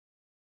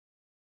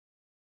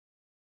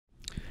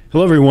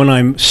Hello, everyone.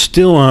 I'm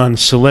still on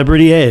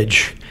Celebrity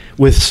Edge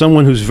with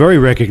someone who's very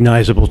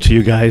recognizable to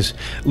you guys,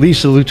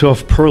 Lisa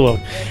Lutoff-Perlo.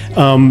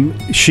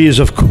 She is,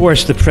 of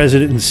course, the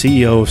president and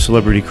CEO of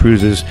Celebrity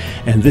Cruises,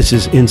 and this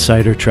is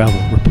Insider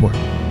Travel Report.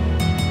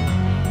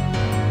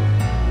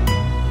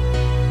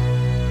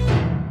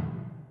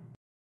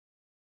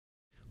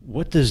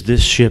 What does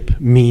this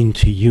ship mean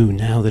to you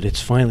now that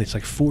it's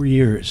like 4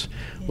 years?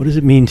 What does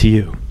it mean to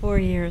you? 4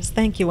 years.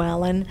 Thank you,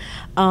 Alan.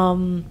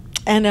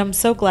 And I'm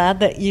so glad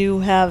that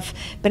you have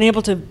been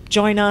able to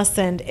join us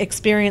and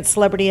experience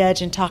Celebrity Edge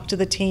and talk to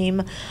the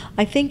team.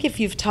 I think if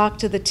you've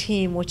talked to the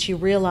team, what you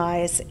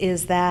realize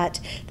is that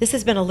this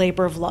has been a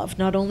labor of love,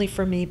 not only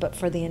for me, but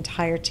for the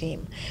entire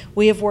team.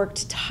 We have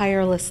worked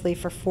tirelessly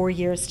for 4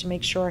 years to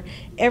make sure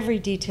every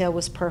detail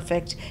was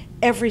perfect,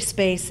 every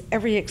space,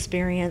 every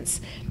experience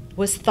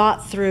was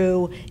thought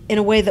through in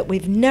a way that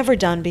we've never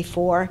done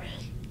before,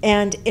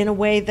 and in a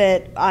way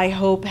that I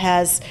hope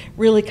has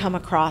really come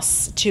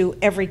across to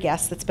every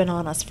guest that's been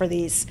on us for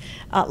these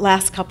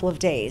last couple of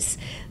days.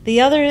 The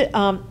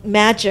other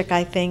magic,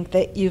 I think,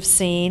 that you've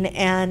seen,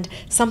 and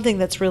something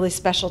that's really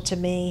special to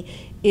me,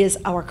 is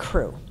our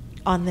crew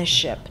on this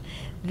ship.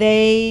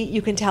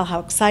 You can tell how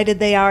excited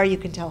they are, you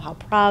can tell how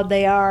proud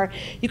they are,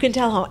 you can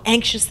tell how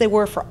anxious they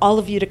were for all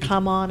of you to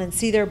come on and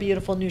see their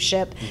beautiful new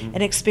ship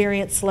and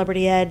experience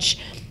Celebrity Edge.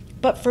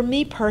 But for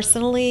me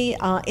personally,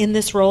 in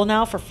this role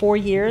now for 4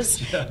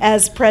 years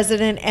as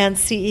president and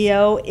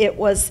CEO, it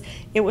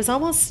was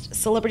almost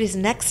Celebrity's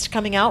next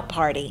coming out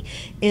party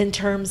in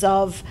terms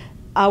of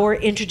our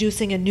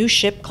introducing a new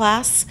ship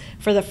class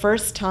for the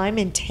first time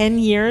in 10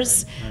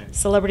 years. Right.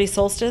 Celebrity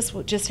Solstice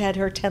just had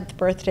her 10th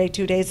birthday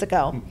 2 days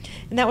ago.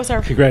 And that was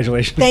our...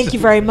 Congratulations. Thank you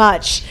very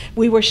much.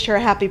 We wished her a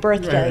happy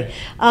birthday.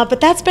 Right. But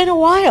that's been a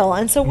while.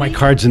 And so my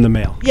card's in the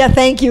mail. Yeah,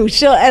 thank you.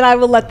 And I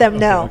will let them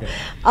know.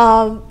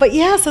 Okay. But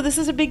yeah, so this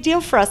is a big deal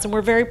for us, and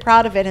we're very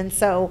proud of it. And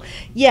so,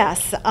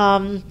 yes,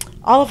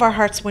 all of our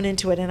hearts went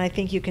into it, and I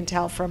think you can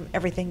tell from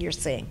everything you're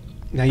seeing.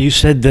 Now, you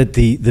said that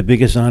the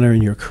biggest honor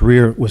in your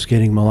career was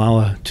getting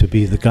Malala to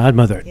be the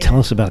godmother. Yeah. Tell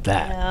us about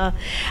that.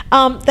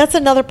 Yeah. That's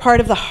another part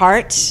of the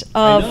heart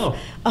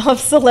of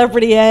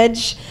Celebrity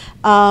Edge.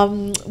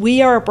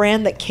 We are a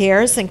brand that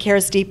cares and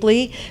cares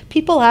deeply.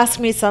 People ask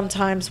me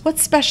sometimes,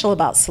 what's special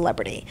about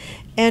Celebrity?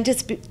 And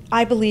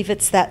I believe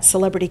it's that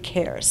Celebrity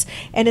cares.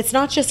 And it's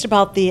not just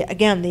about the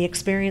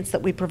experience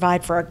that we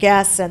provide for our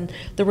guests and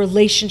the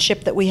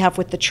relationship that we have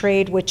with the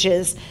trade, which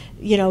is,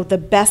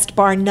 the best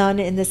bar none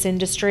in this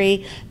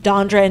industry.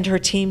 Dondra and her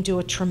team do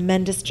a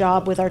tremendous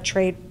job with our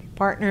trade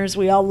partners.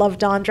 We all love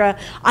Dondra.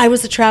 I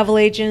was a travel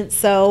agent,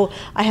 so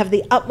I have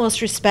the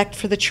utmost respect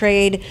for the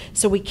trade.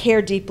 So we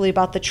care deeply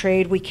about the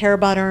trade. We care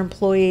about our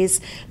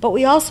employees, but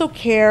we also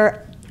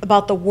care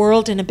about the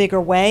world in a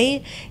bigger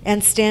way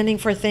and standing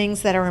for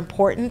things that are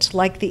important,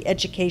 like the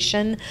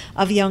education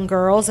of young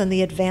girls and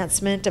the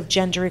advancement of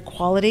gender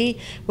equality,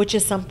 which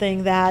is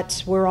something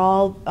that we're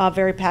all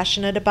very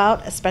passionate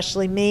about,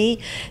 especially me.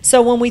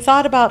 So when we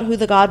thought about who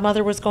the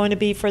godmother was going to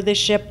be for this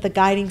ship, the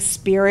guiding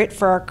spirit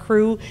for our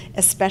crew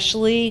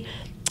especially,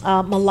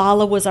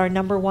 Malala was our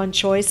 #1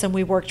 choice, and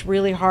we worked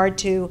really hard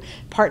to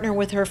partner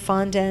with her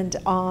fund and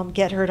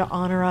get her to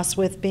honor us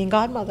with being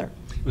godmother.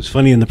 It was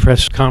funny in the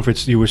press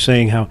conference you were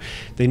saying how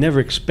they never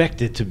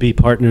expected to be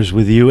partners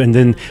with you,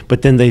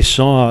 but then they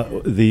saw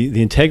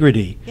the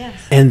integrity. Yes.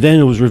 And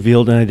then it was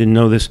revealed, and I didn't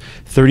know this,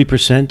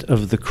 30%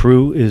 of the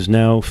crew is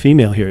now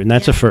female here, and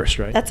that's a first,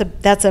 right?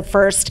 That's a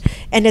first,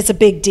 and it's a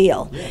big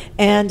deal. Yeah.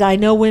 And I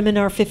know women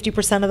are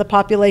 50% of the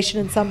population,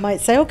 and some might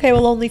say, okay,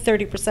 well, only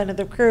 30% of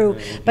the crew.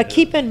 But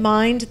keep in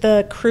mind,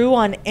 the crew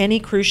on any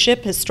cruise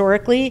ship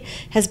historically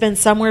has been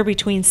somewhere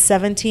between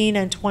 17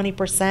 and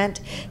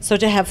 20%. So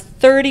to have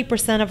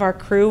 30% of our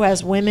crew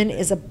as women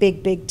is a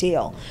big, big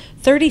deal.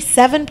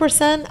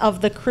 37%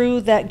 of the crew,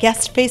 that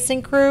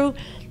guest-facing crew,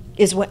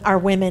 are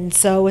women.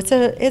 So it's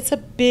a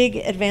big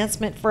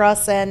advancement for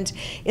us, and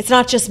it's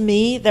not just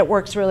me that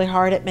works really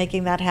hard at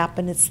making that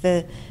happen. It's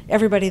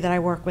everybody that I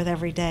work with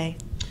every day.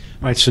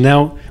 All right, so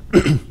now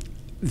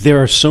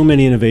there are so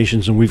many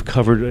innovations, and we've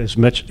covered as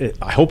much,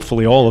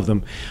 hopefully all of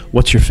them.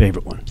 What's your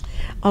favorite one?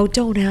 Oh,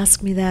 don't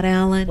ask me that,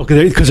 Alan.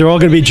 Okay, because they're all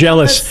going to be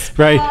jealous,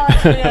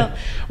 right?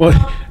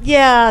 Well,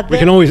 yeah. We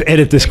can always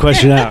edit this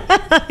question out.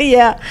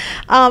 Yeah.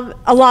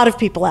 A lot of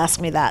people ask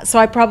me that, so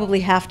I probably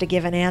have to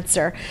give an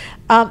answer.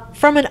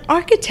 From an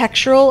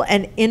architectural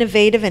and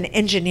innovative and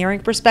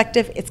engineering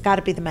perspective, it's got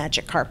to be the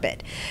magic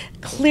carpet.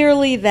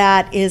 Clearly,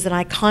 that is an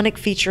iconic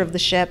feature of the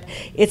ship.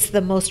 It's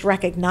the most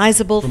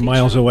recognizable feature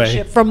miles of away. the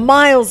ship. From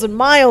miles and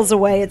miles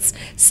away. It's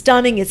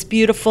stunning. It's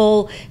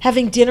beautiful.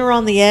 Having dinner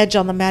on the edge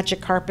on the magic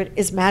carpet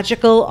is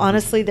magical.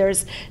 Honestly,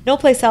 there's no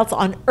place else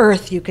on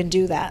earth you can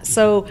do that.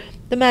 So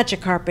the magic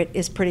carpet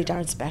is pretty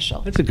darn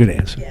special. That's a good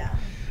answer. Yeah.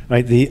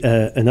 Right.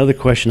 Another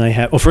question I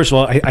have. Well, first of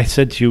all, I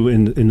said to you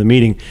in the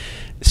meeting,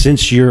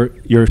 since your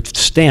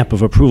stamp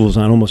of approval is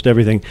on almost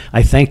everything,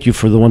 I thank you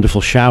for the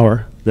wonderful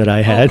shower that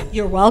I had. Oh,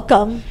 you're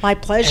welcome. My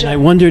pleasure. And I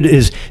wondered,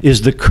 is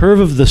the curve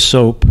of the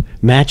soap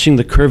matching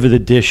the curve of the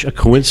dish a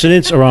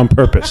coincidence or on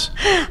purpose?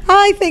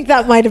 I think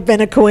that might have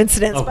been a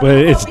coincidence, Oh, but but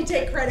I'll it's let me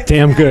take credit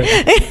damn for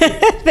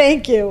that.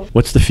 Thank you.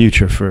 What's the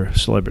future for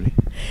Celebrity?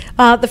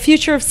 The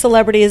future of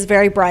Celebrity is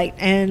very bright,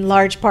 in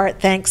large part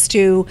thanks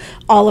to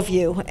all of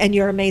you and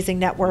your amazing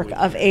network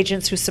of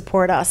agents who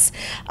support us.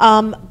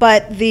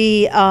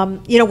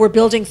 We're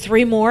building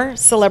 3 more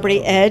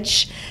Celebrity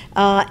Edge.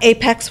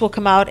 Apex will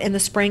come out in the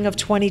spring of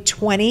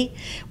 2020.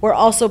 We're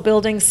also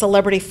building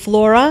Celebrity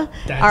Flora.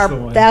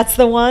 That's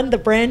the one, the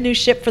brand new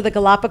ship for the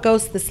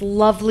Galapagos, this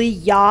lovely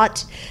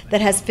yacht that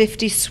has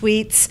 50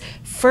 suites.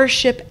 First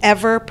ship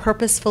ever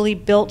purposefully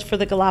built for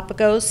the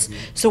Galapagos.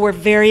 So we're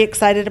very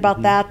excited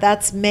about that.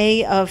 That's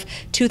May of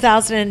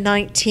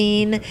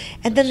 2019.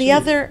 And then the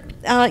other,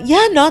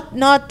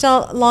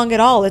 not long at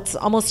all. It's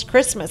almost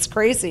Christmas,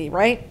 crazy,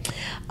 right?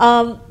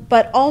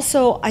 But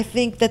also I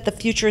think that the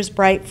future is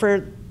bright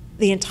for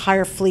the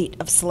entire fleet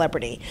of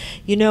Celebrity.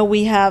 You know,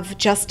 we have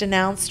just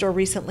announced or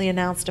recently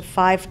announced a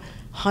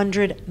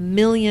 $500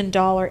 million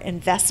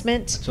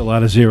investment. It's a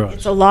lot of zeros.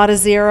 It's a lot of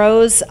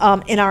zeros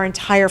in our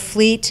entire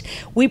fleet.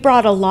 We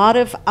brought a lot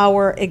of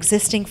our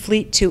existing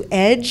fleet to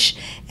Edge,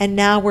 and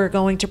now we're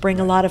going to bring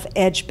a lot of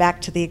Edge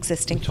back to the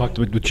existing fleet. Talked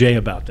with Jay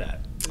about that.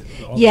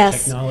 All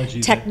yes,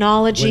 the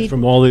technology went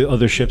from all the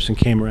other ships and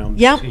came around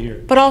to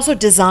here. But also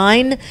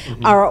design,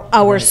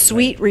 our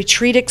suite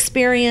retreat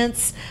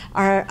experience,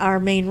 our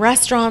main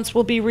restaurants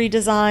will be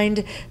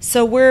redesigned.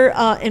 So we're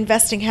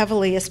investing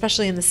heavily,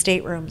 especially in the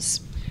staterooms.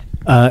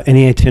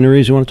 Any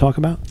itineraries you want to talk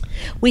about?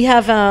 We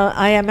have,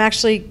 I am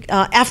actually,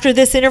 after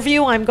this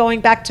interview, I'm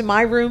going back to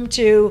my room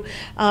to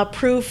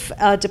proof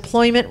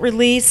deployment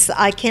release.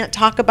 I can't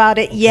talk about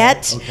it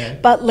yet,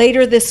 but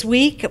later this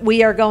week,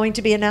 we are going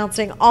to be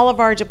announcing all of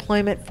our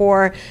deployment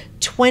for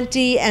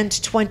 20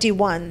 and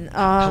 21.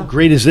 How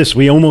great is this?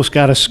 We almost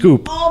got a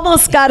scoop.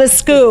 Almost got a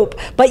scoop,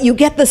 but you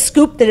get the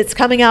scoop that it's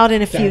coming out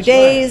in a few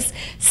days.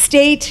 Right.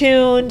 Stay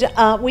tuned.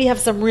 We have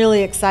some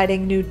really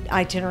exciting new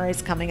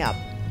itineraries coming up.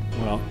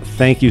 Well,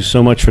 thank you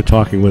so much for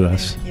talking with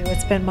us. Thank you.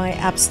 It's been my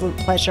absolute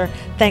pleasure.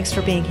 Thanks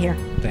for being here.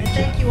 Thank you.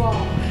 Thank you all.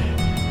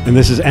 And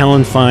this is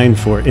Alan Fine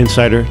for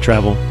Insider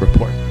Travel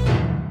Report.